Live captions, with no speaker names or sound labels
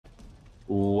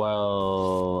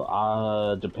Well,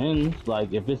 depends.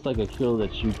 Like, if it's like a kill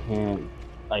that you can't,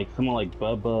 like someone like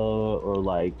Bubba or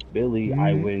like Billy,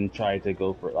 I wouldn't try to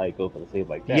go for the save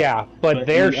like that. Yeah, but But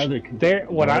any other,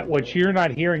 go ahead. what you're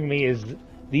not hearing me is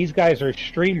these guys are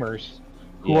streamers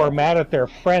who are Yeah. mad at their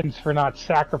friends for not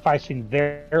sacrificing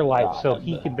their life so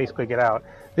he can basically get out.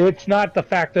 It's not the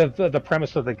fact of the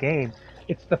premise of the game.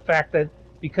 It's the fact that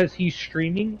because he's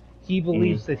streaming, he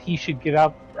believes that he should get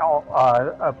out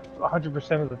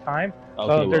 100% of the time. Okay,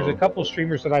 So there's a well, couple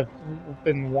streamers that I've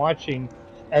been watching,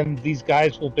 and these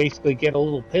guys will basically get a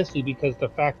little pissy because the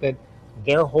fact that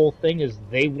their whole thing is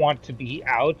they want to be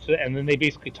out, and then they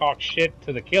basically talk shit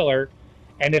to the killer.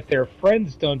 And if their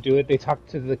friends don't do it, they talk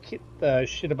to the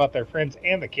shit about their friends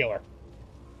and the killer.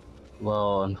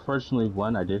 well, unfortunately,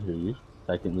 one, I did hear you.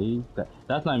 Secondly,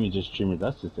 that's not even just streamers.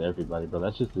 That's just everybody, bro.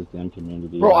 That's just this damn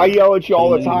community. Bro, I yell at you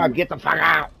all the time. Get the fuck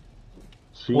out.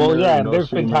 Streamer, Well, yeah, and no there's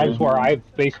been streamer. times where I've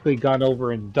basically gone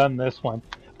over and done this one,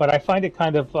 but I find it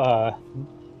kind of, I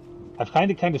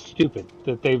find it kind of stupid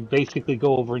that they basically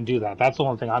go over and do that. That's the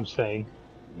only thing I'm saying.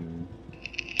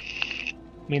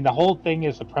 I mean, the whole thing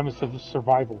is the premise of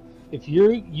survival. If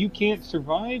you can't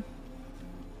survive,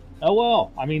 oh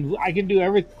well. I mean, I can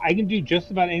do just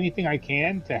about anything I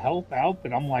can to help out,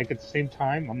 but I'm like at the same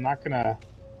time, I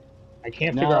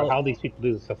can't figure out how these people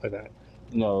do stuff like that.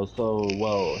 No, so,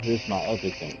 well, here's my other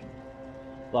thing.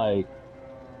 Like,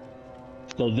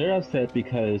 so they're upset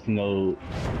because, so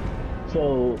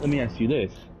let me ask you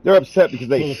this. They're upset because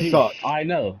they suck. I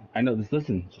know. Just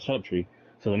listen. Shut up, Tree.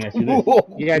 So let me ask you this.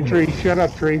 Yeah, Tree, shut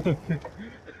up, Tree.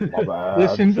 My bad.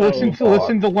 Listen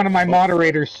to one of my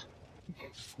moderators.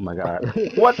 Oh my god.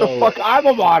 What the fuck? I'm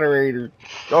a moderator.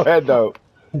 Go ahead, though.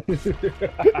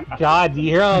 God, do you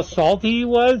hear how salty he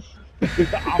was?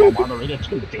 I'm a moderator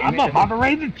too, damn it. I'm a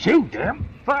moderator too, damn.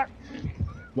 Fuck.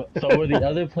 So were the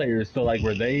other players, so like,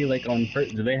 were they like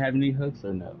do they have any hooks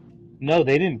or no? No,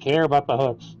 they didn't care about the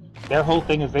hooks. Their whole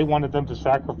thing is they wanted them to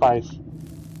sacrifice.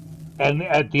 And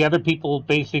the other people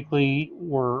basically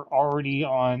were already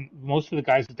on, most of the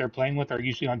guys that they're playing with are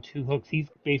usually on 2 hooks. He's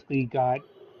basically got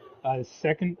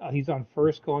second, he's on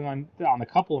first going on a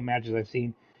couple of matches I've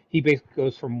seen. He basically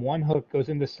goes from 1 hook, goes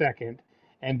into second,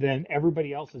 and then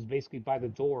everybody else is basically by the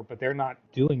door, but they're not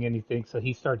doing anything, so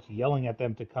he starts yelling at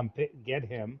them to come get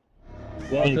him.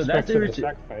 Well, and so that's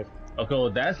sacrifice. Okay,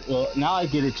 well now I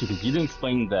get it too, because you didn't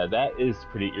explain that. That is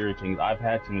pretty irritating. I've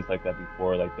had teams like that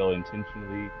before, like they'll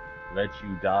intentionally let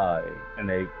you die, and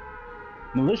they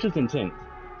malicious intent.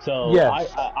 So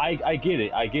yes. I get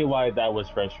it. I get why that was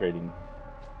frustrating.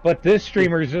 But this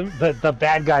streamer's the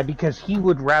bad guy because he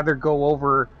would rather go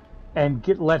over and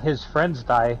let his friends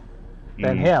die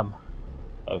than him.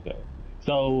 Okay.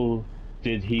 So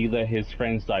did he let his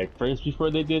friends die first before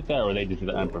they did that, or they just did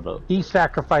it unprovoked? He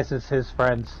sacrifices his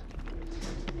friends.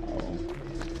 Oh.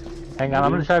 Hang on,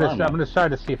 I'm gonna try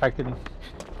to see if I can.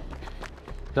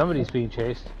 Somebody's being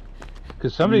chased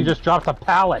because somebody just dropped a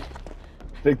pallet.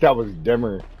 I think that was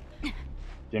Dimmer.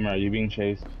 Dimmer, are you being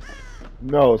chased?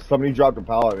 No, somebody dropped a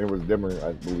pallet and it was Dimmer,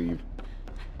 I believe.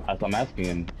 That's what I'm asking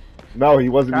him. No, he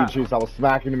wasn't being chased. I was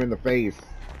smacking him in the face.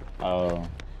 Oh.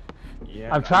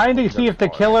 Yeah, I'm trying to see if the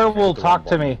killer will talk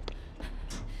to me.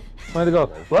 I'm gonna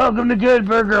go, welcome to Good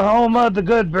Burger, home of the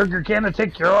Good Burger. Can I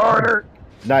take your order?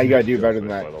 Nah, you gotta do better than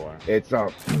that. It's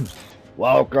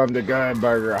welcome to Good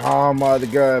Burger, home of the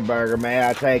Good Burger. May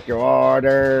I take your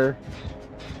order?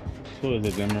 Who is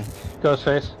it, Dimmer?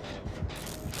 Ghostface.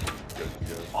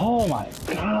 Oh my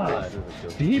god!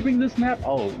 Did he bring this map?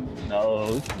 Oh no,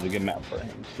 this is a good map for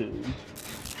him too.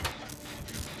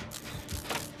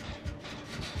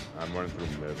 I'm running through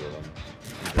mid with him.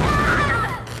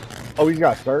 Oh, he's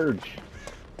got Surge.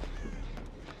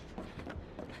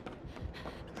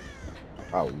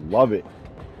 I love it.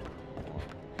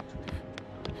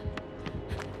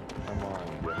 Come on.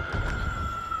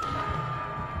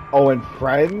 Oh, and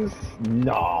friends?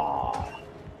 Nah.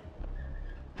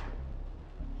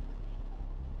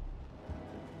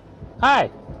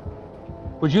 Hi.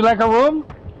 Would you like a room?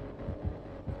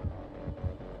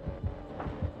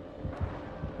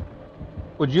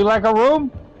 Would you like a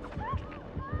room?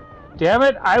 Damn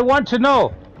it, I want to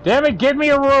know. Damn it, get me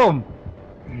a room.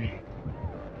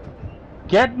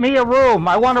 Get me a room.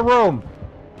 I want a room.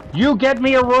 You get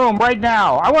me a room right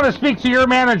now. I want to speak to your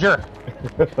manager.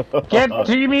 Get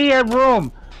to me a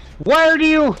room. Where do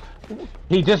you...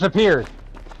 He disappeared.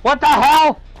 What the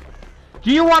hell?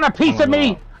 Do you want a piece of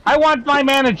me? I want my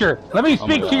manager. Let me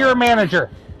speak to your manager.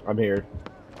 I'm here.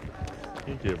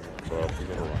 He gave him a buff. He's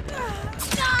gonna run.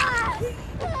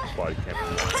 Why can't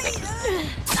he?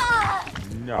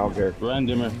 No. I don't care. Run,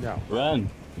 Dimmer. No. Run.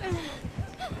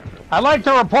 I'd like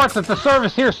to report that the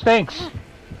service here stinks.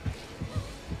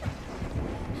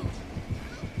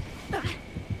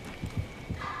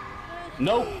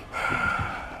 Nope.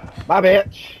 My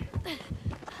bitch.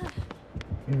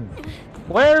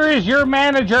 Where is your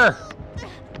manager?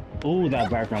 Ooh, that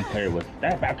background player.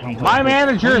 My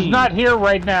manager is not here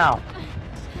right now.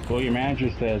 Well, your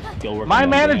manager says go work. My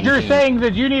manager is saying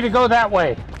that you need to go that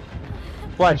way.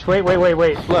 Watch, wait.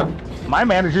 Look, my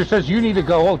manager says you need to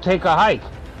go take a hike.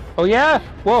 Oh yeah?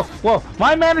 Well,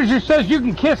 my manager says you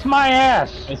can kiss my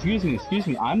ass. Excuse me.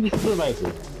 I'm the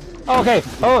supervisor. Okay.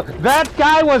 Oh, that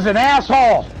guy was an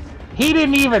asshole. He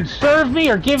didn't even serve me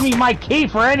or give me my key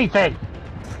for anything.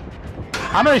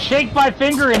 I'm gonna shake my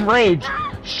finger in rage.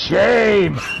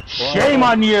 Shame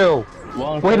on you.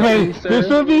 Well, Wait a minute. This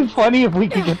would be funny if we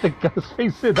could get the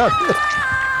Ghostface in on this.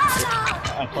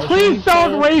 Please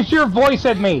don't raise your voice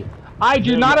at me. I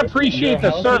do not appreciate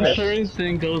the service. Insurance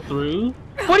didn't go through.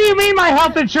 What do you mean my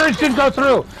health insurance didn't go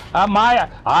through?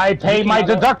 I pay my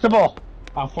deductible.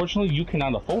 Unfortunately, you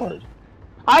cannot afford.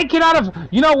 I cannot have.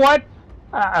 You know what?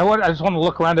 I just want to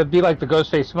look around and be like the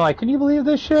Ghostface. I'm like, can you believe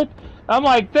this shit? I'm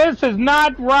like, this is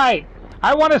not right.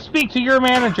 I want to speak to your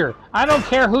manager. I don't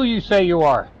care who you say you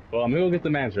are. Well, I'm gonna go get the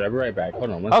manager. I'll be right back.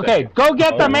 Hold on one second. Okay, go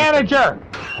get the manager.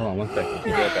 Hold on 1 second. I'll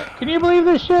be right back. Can you believe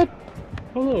this shit?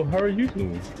 Hello, how are you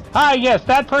doing? Hi, yes,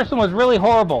 that person was really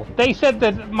horrible. They said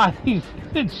that my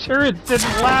insurance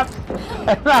didn't lapse,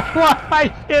 and I want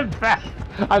my shit back.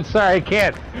 I'm sorry, I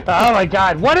can't. Oh my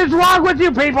God, what is wrong with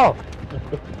you people?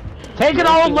 Take an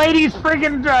old lady's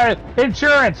friggin'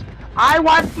 insurance. I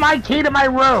want my key to my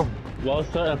room. Well,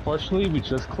 sir, unfortunately, we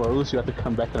just closed. You have to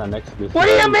come back in our next visit. What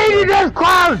do you mean you just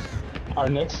closed? Our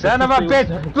next son of a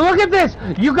bitch. Look at this.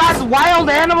 You got wild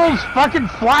animals fucking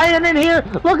flying in here.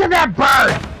 Look at that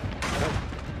bird.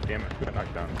 Damn it, got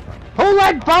knocked down. Who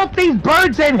let both these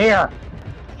birds in here?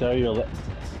 Sir, you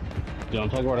don't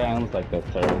talk about animals like that,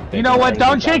 sir. You know what?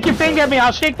 Don't shake your finger at me.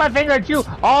 I'll shake my finger at you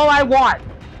all I want.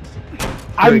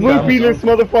 I'm looping this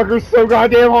motherfucker so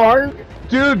goddamn hard.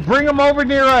 Dude, bring him over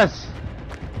near us.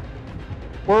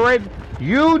 We're right.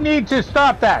 You need to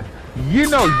stop that. You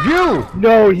know you.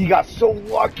 No, he got so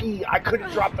lucky. I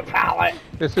couldn't drop the pallet.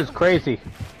 This is crazy.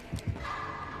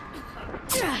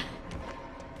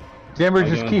 Denver,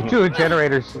 just keep doing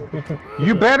generators.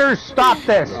 You better stop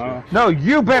this. No,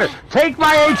 you better. Take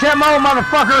my HMO,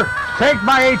 motherfucker. Take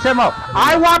my HMO.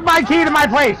 I want my key to my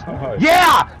place.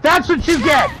 Yeah, that's what you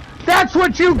get. That's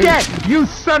what you get, you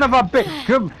son of a bitch.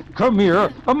 Come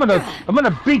here. I'm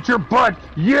gonna beat your butt.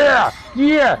 Yeah.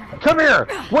 Come here.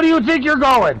 What do you think you're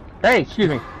going? Hey, excuse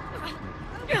me.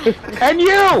 And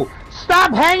you,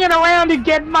 stop hanging around and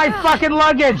get my fucking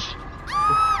luggage.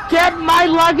 Get my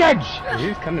luggage.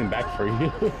 He's coming back for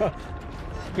you.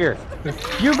 Here,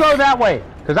 you go that way,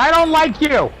 because I don't like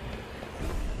you.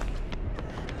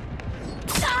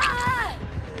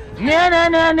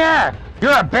 Nah.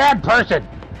 You're a bad person.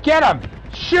 Get him!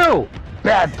 Shoo!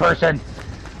 Bad person!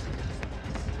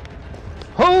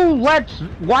 Who lets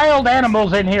wild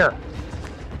animals in here?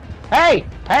 Hey!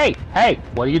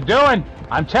 What are you doing?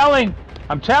 I'm telling!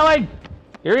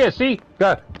 Here he is, see?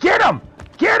 Get him!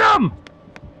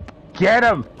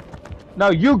 No,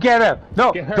 you get him!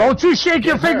 No, don't you shake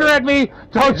your finger at me!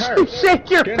 Don't you shake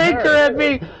your finger at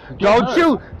me! Don't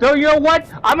you know what?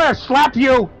 I'm gonna slap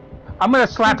you! I'm gonna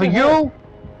slap you!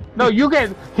 No,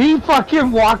 he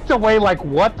fucking walked away like,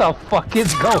 what the fuck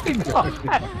is going on?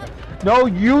 No,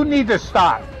 you need to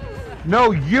stop.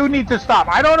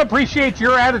 I don't appreciate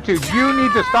your attitude. You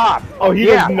need to stop. Oh, he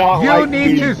does not like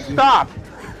me.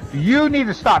 You need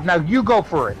to stop. Now you go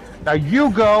for it. Now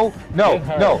you go. No.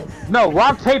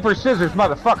 Rock, paper, scissors,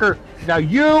 motherfucker. Now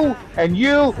you can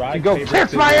go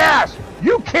kiss my ass.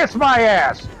 You kiss my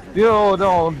ass. You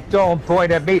don't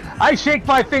point at me. I shake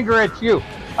my finger at you.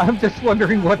 I'm just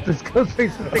wondering what this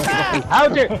Ghostface is thinking. How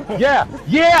dare?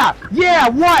 Yeah.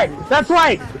 What? That's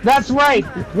right.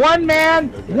 One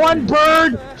man, one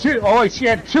bird. She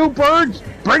had 2 birds.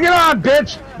 Bring it on,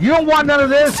 bitch. You don't want none of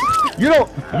this. You don't.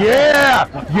 Yeah.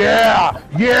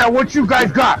 What you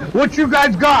guys got?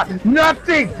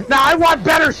 Nothing. Now I want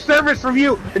better service from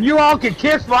you, and you all can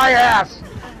kiss my ass.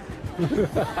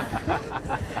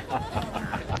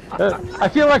 I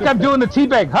feel like I'm doing the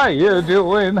teabag. How you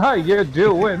doing?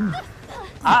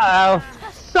 Uh-oh.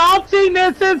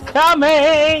 Saltiness is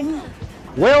coming.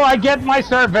 Will I get my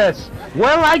service?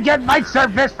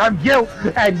 From you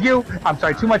and you? I'm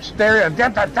sorry, too much stereo.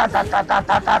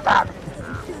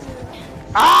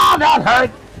 Ah, that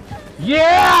hurt.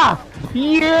 Yeah.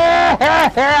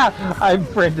 I'm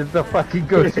friend of the fucking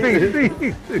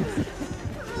Ghostface.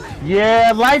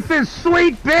 Yeah, life is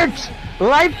sweet, bitch!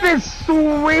 Life is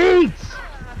sweet!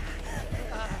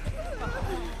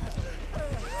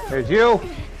 There's you,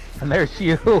 and there's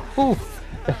you.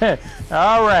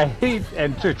 Alright,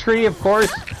 and the tree, of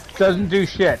course, doesn't do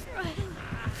shit.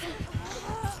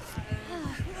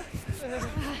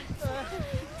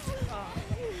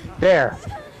 There.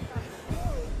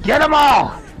 Get them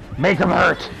all! Make them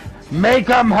hurt! Make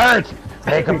them hurt!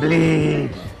 Make them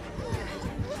bleed!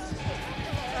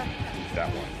 That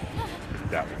one.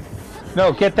 That one.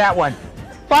 No, get that one.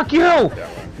 Fuck you! That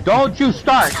one. Don't you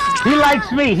start. He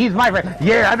likes me. He's my friend.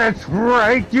 Yeah, that's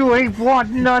right. You ain't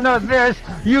want none of this.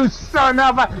 You son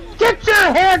of a... Get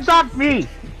your hands off me!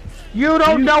 You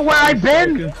don't know where I've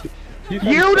been?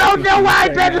 You don't know where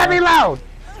I've been. Let me alone.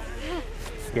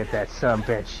 Get that son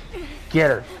bitch. Get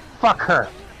her. Fuck her.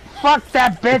 Fuck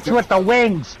that bitch with the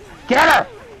wings. Get her.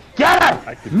 Get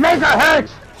her. Make her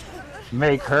hurt.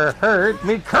 Make her hurt.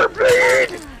 Make her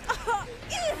bleed.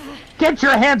 Get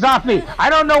your hands off me! I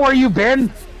don't know where you've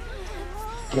been!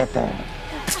 Get them.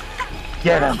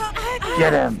 Get him.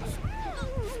 Get him.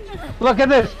 Look at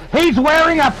this! He's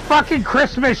wearing a fucking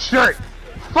Christmas shirt!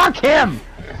 Fuck him!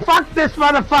 Fuck this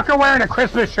motherfucker wearing a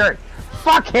Christmas shirt!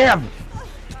 Fuck him!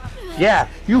 Yeah,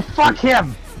 you fuck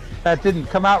him! That didn't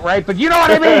come out right, but you know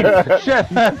what I mean!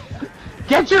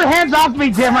 Get your hands off me,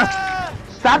 Dimmer!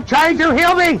 Stop trying to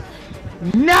heal me!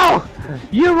 No!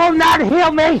 You will not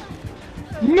heal me!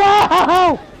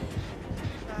 No!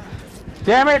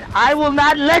 Damn it, I will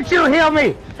not let you heal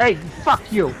me! Hey, fuck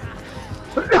you!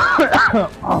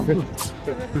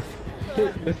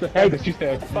 It's the fact that you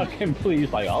said, fuck him,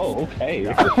 please. Like, oh, okay.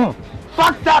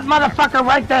 Fuck that motherfucker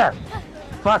right there!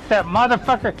 Fuck that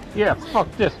motherfucker! Yeah,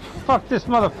 fuck this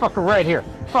motherfucker right here!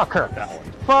 Fuck her!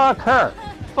 Fuck her!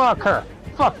 Fuck her!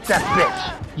 Fuck that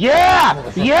bitch!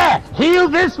 Yeah! Yeah! Heal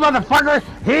this motherfucker!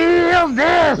 Heal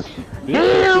this!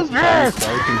 Heal this!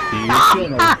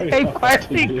 Hey,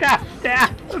 finally got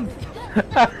down!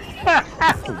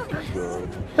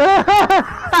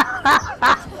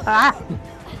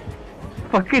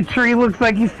 Fucking tree looks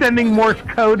like he's sending Morse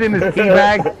code in his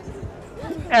teabag.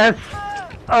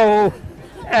 S-O-S.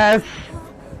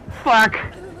 Fuck.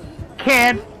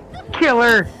 Can't.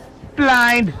 Killer.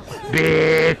 Blind.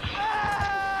 Bitch.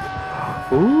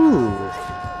 Ooh.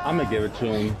 I'm gonna give it to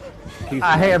him.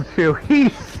 I have to.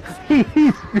 He's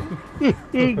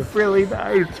really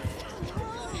nice.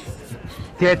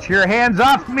 Get your hands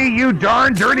off me, you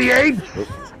darn dirty apes!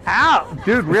 Ow,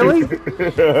 dude, really?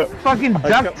 Fucking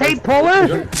duct tape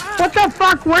puller? What the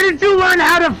fuck? Where did you learn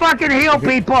how to fucking heal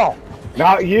people?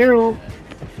 Not you.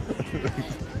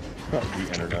 The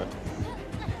internet.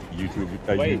 YouTube.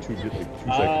 Wait. YouTube did like 2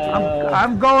 seconds.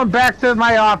 I'm going back to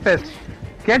my office.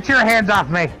 Get your hands off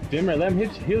me. Dimmer, let him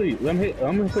heal you. I'm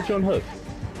gonna put you on hook.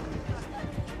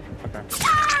 Okay.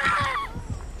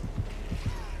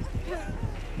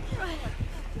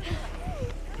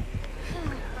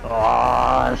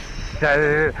 Oh,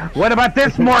 what about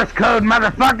this Morse code,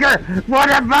 motherfucker? What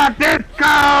about this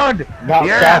code? Not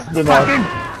fast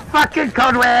enough. Fucking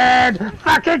code red!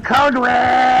 Fucking code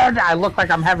red! I look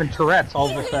like I'm having Tourette's all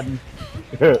of a sudden.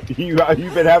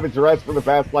 You've been having Tourette's for the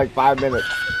past like 5 minutes.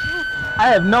 I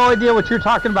have no idea what you're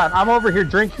talking about. I'm over here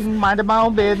drinking, minding my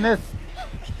own business.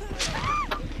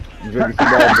 You drinking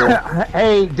some Red Bull?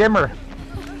 Hey, Dimmer.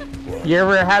 You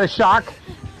ever had a shock?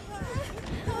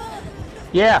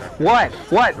 Yeah, what?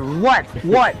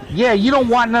 Yeah, you don't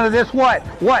want none of this, what?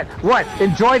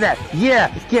 Enjoy that,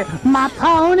 yeah, get my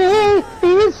pony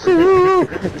is Sue,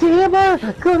 Dimmer,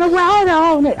 gonna ride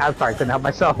on it. I'm sorry, I couldn't help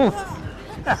myself.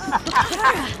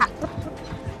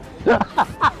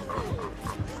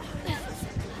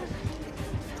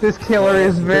 This killer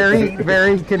is very,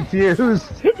 very confused.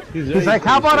 He's like,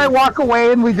 how about I walk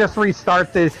away and we just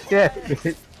restart this shit?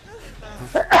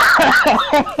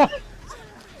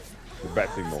 The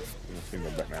bat signal.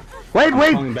 Signal Batman. Wait,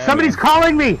 somebody's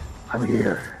calling me! I'm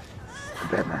here.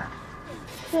 Batman.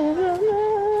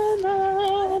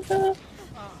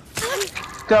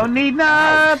 Don't need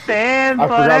nothing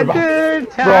but a good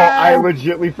time. Bro, I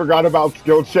legitly forgot about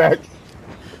skill checks.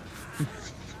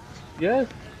 Yes.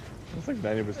 It's like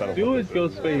 90% of Do it,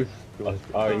 Ghostface.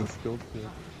 Alright. Skill check.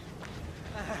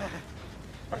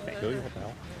 I can't kill you, what the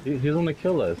hell? He's gonna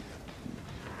kill us.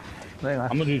 I'm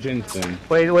gonna do Jameson.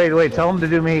 Wait, tell him to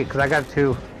do me, because I got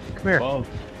 2. Come here. Well,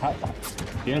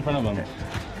 get in front of him.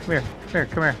 Come here.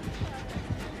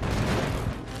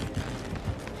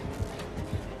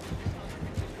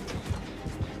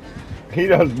 He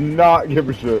does not give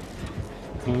a shit.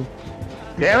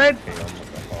 Damn it!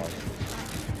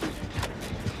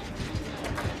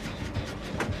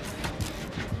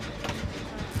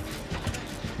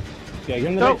 Yeah, give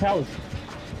him the Go. right pallets.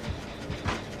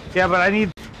 Yeah, but I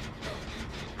need...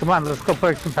 Come on, let's go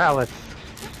pick some pallets.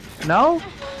 No?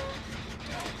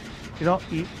 You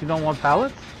don't want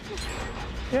pallets?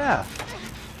 Yeah.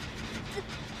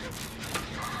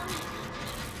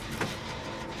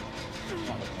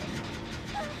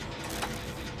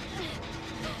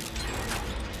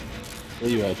 Where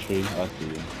you at, Tree? I see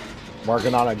you.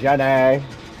 Working on a Jenny.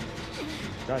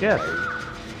 Yes.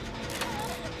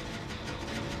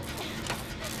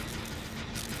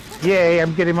 Yay,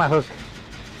 I'm getting my hook.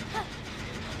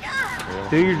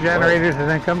 Do your generators and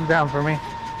then come down for me.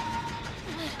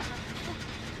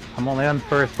 I'm only on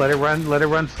first. Let it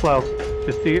run slow.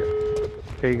 Just do your...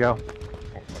 There you go.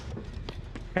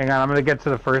 Hang on, I'm gonna get to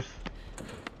the first.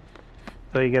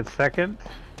 So you get second.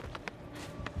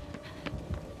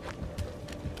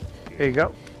 There you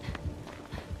go.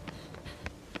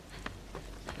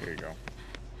 Here you go.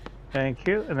 Thank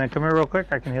you. And then come here real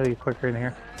quick. I can heal you quicker in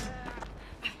here.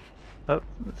 Oh,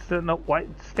 no, wait,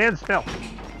 stand still.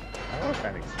 I was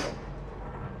standing still.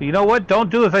 You know what? Don't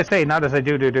do as I say, not as I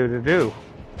do.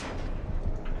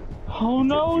 Oh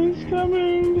no, he's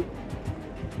coming!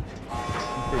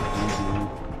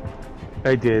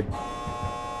 I did.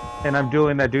 And I'm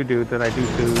doing that doo-doo that I do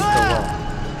so well.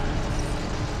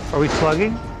 Are we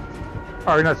slugging?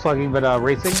 Or not slugging, but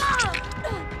racing?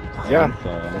 Yeah.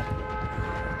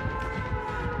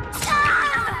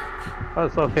 Oh,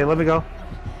 it's okay, let me go.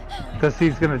 Because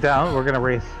he's gonna down, we're gonna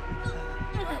race.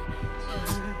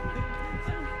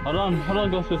 Hold on,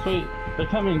 Ghostface, wait. They're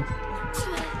coming.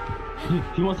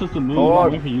 He wants us to move. Oh. I'm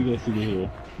waiting for you guys to get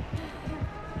here.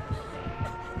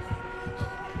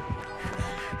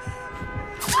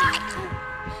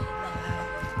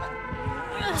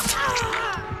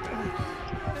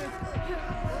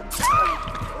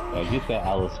 Get that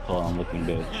Alice Clown looking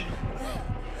bitch.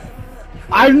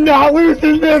 I'm not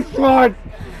losing this one!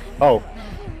 Oh.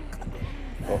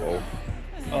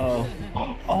 Uh-oh.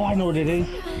 Oh, I know what it is.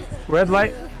 Red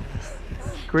light,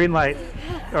 green light,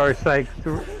 or it's like...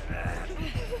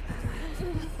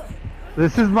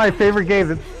 This is my favorite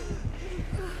game.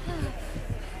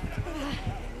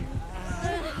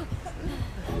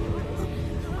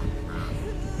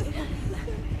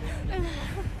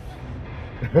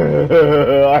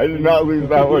 I did not lose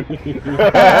that one.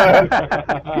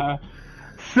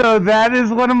 So that is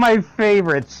one of my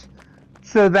favorites.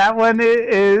 So that one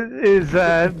is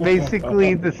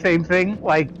basically the same thing,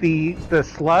 like the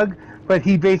slug, but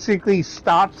he basically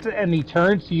stops and he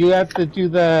turns. So you have to do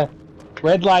the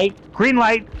red light, green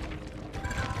light,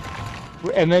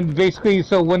 and then basically,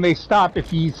 so when they stop, if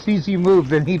he sees you move,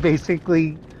 then he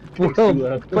basically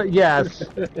will. But yes,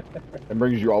 It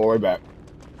brings you all the way back.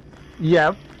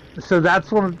 yep. So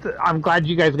that's one. I'm glad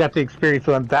you guys got to experience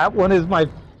one. That one is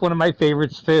one of my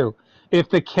favorites too. If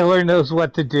the killer knows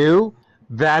what to do,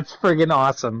 that's friggin'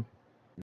 awesome.